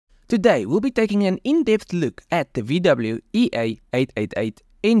Today we'll be taking an in-depth look at the VW EA888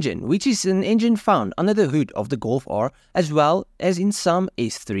 engine, which is an engine found under the hood of the Golf R as well as in some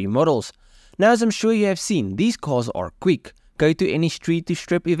S3 models. Now, as I'm sure you have seen, these cars are quick. Go to any street to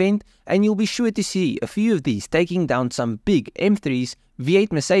strip event and you'll be sure to see a few of these taking down some big M3s,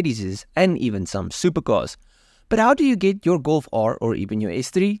 V8 Mercedes and even some supercars. But how do you get your Golf R or even your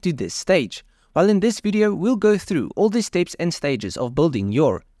S3 to this stage? Well, in this video, we'll go through all the steps and stages of building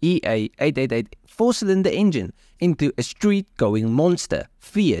your EA888 4-cylinder engine into a street-going monster,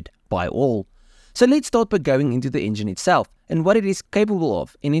 feared by all. So let's start by going into the engine itself and what it is capable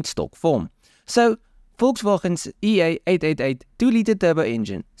of in its stock form. So, Volkswagen's EA888 2-litre turbo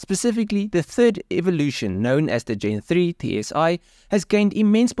engine, specifically the third evolution known as the Gen 3 TSI, has gained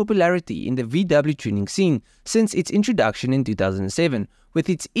immense popularity in the VW tuning scene since its introduction in 2007, with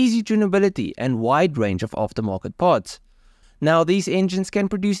its easy tunability and wide range of aftermarket parts. Now, these engines can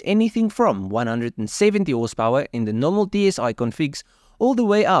produce anything from 170 horsepower in the normal TSI configs all the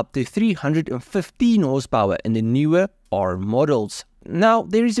way up to 315 horsepower in the newer R models. Now,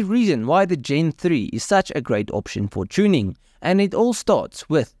 there is a reason why the Gen 3 is such a great option for tuning, and it all starts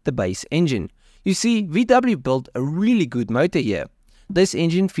with the base engine. You see, VW built a really good motor here. This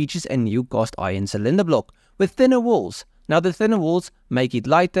engine features a new cast iron cylinder block with thinner walls. Now, the thinner walls make it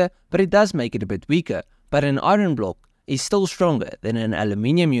lighter, but it does make it a bit weaker, but an iron block is still stronger than an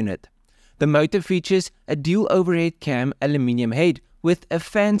aluminium unit. The motor features a dual overhead cam aluminium head with a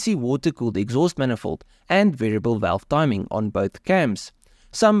fancy water-cooled exhaust manifold and variable valve timing on both cams.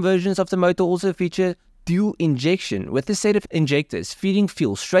 Some versions of the motor also feature dual injection with a set of injectors feeding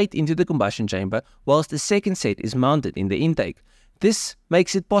fuel straight into the combustion chamber whilst the second set is mounted in the intake. This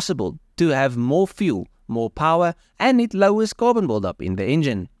makes it possible to have more fuel, more power, and it lowers carbon buildup in the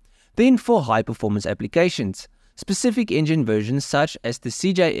engine. Then for high-performance applications, specific engine versions such as the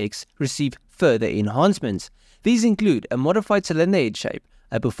CJX receive further enhancements. These include a modified cylinder head shape,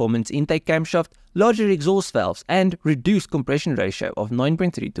 a performance intake camshaft, larger exhaust valves, and reduced compression ratio of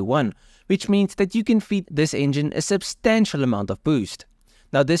 9.3 to 1, which means that you can feed this engine a substantial amount of boost.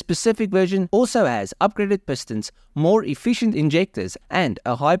 Now, this specific version also has upgraded pistons, more efficient injectors, and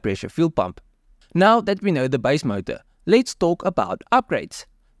a high-pressure fuel pump. Now that we know the base motor, let's talk about upgrades.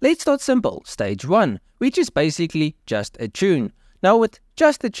 Let's start simple, stage 1, which is basically just a tune. Now, with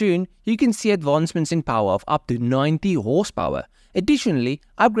just a tune, you can see advancements in power of up to 90 horsepower. Additionally,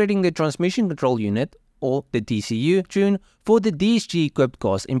 upgrading the transmission control unit, or the TCU tune, for the DSG-equipped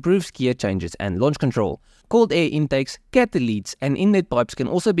cars improves gear changes and launch control. Cold air intakes, catalysts, and inlet pipes can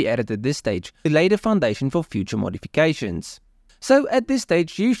also be added at this stage to lay the foundation for future modifications. So at this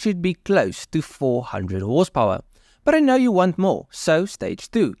stage, you should be close to 400 horsepower. But I know you want more, so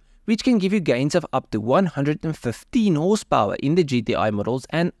stage 2, which can give you gains of up to 115 horsepower in the GTI models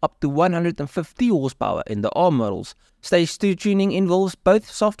and up to 150 horsepower in the R models. Stage 2 tuning involves both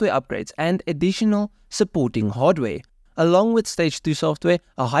software upgrades and additional supporting hardware. Along with stage 2 software,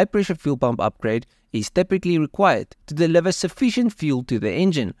 a high-pressure fuel pump upgrade is typically required to deliver sufficient fuel to the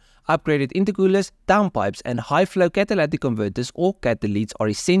engine. Upgraded intercoolers, downpipes, and high-flow catalytic converters or catalysts are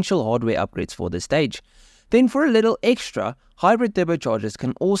essential hardware upgrades for this stage. Then for a little extra, hybrid turbochargers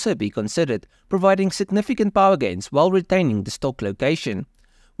can also be considered, providing significant power gains while retaining the stock location.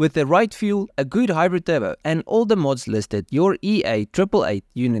 With the right fuel, a good hybrid turbo, and all the mods listed, your EA888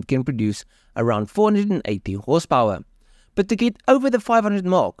 unit can produce around 480 horsepower. But to get over the 500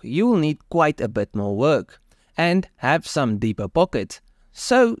 mark, you will need quite a bit more work and have some deeper pockets.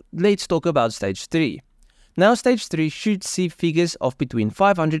 So let's talk about stage 3. Now, stage 3 should see figures of between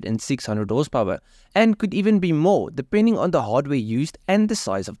 500 and 600 horsepower and could even be more depending on the hardware used and the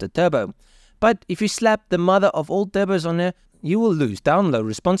size of the turbo. But if you slap the mother of all turbos on her, you will lose down-low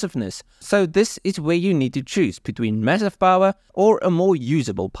responsiveness. So this is where you need to choose between massive power or a more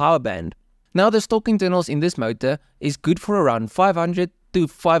usable power band. Now, the stock internals in this motor is good for around 500 to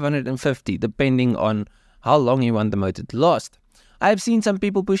 550 depending on how long you want the motor to last. I have seen some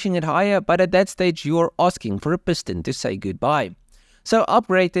people pushing it higher, but at that stage you are asking for a piston to say goodbye. So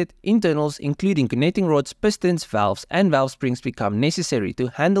upgraded internals including connecting rods, pistons, valves and valve springs become necessary to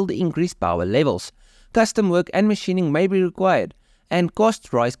handle the increased power levels. Custom work and machining may be required and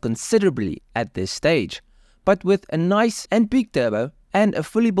costs rise considerably at this stage. But with a nice and big turbo and a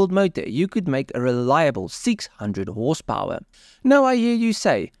fully built motor, you could make a reliable 600 horsepower. Now I hear you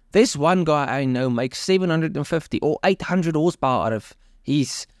say, this one guy I know makes 750 or 800 horsepower out of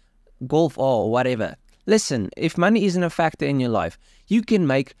his Golf R or whatever. Listen, if money isn't a factor in your life, you can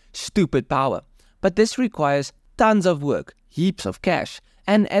make stupid power. But this requires tons of work, heaps of cash,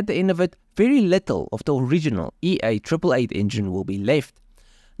 and at the end of it, very little of the original EA888 engine will be left.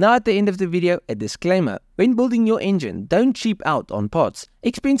 Now at the end of the video, a disclaimer. When building your engine, don't cheap out on parts.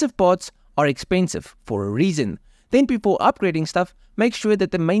 Expensive parts are expensive for a reason. Then before upgrading stuff, make sure that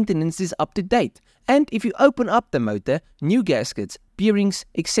the maintenance is up to date. And if you open up the motor, new gaskets, bearings,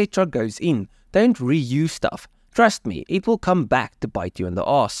 etc. goes in. Don't reuse stuff. Trust me, it will come back to bite you in the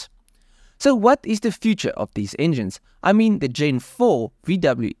ass. So what is the future of these engines? I mean, the Gen 4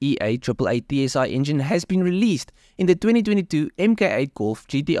 VW EA888 TSI engine has been released in the 2022 MK8 Golf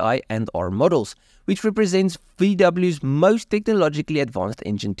GTI and R models, which represents VW's most technologically advanced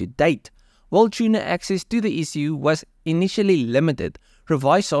engine to date. While tuner access to the ECU was initially limited,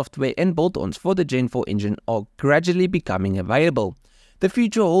 revised software and bolt-ons for the Gen 4 engine are gradually becoming available. The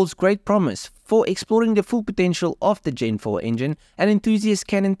future holds great promise for exploring the full potential of the Gen 4 engine, and enthusiasts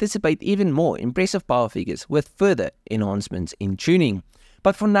can anticipate even more impressive power figures with further enhancements in tuning.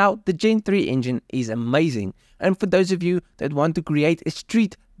 But for now, the Gen 3 engine is amazing, and for those of you that want to create a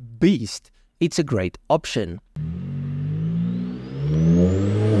street beast, it's a great option.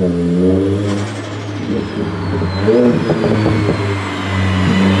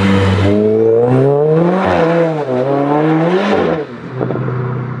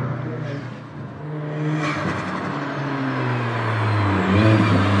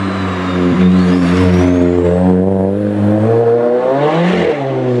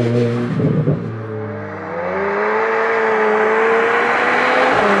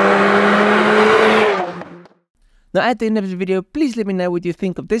 Now at the end of the video, please let me know what you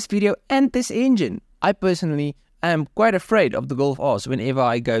think of this video and this engine. I personally am quite afraid of the Golf Rs whenever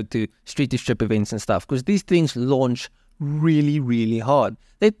I go to street-to-strip events and stuff, because these things launch really hard.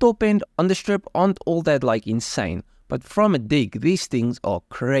 Their top end on the strip aren't all that like insane, but from a dig, these things are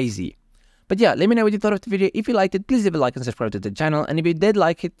crazy. But yeah, let me know what you thought of the video. If you liked it, please leave a like and subscribe to the channel. And if you did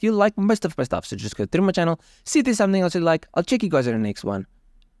like it, you'll like most of my stuff, so just go through my channel, see if there's something else you like. I'll check you guys in the next one.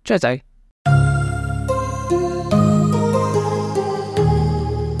 Ciao, ciao.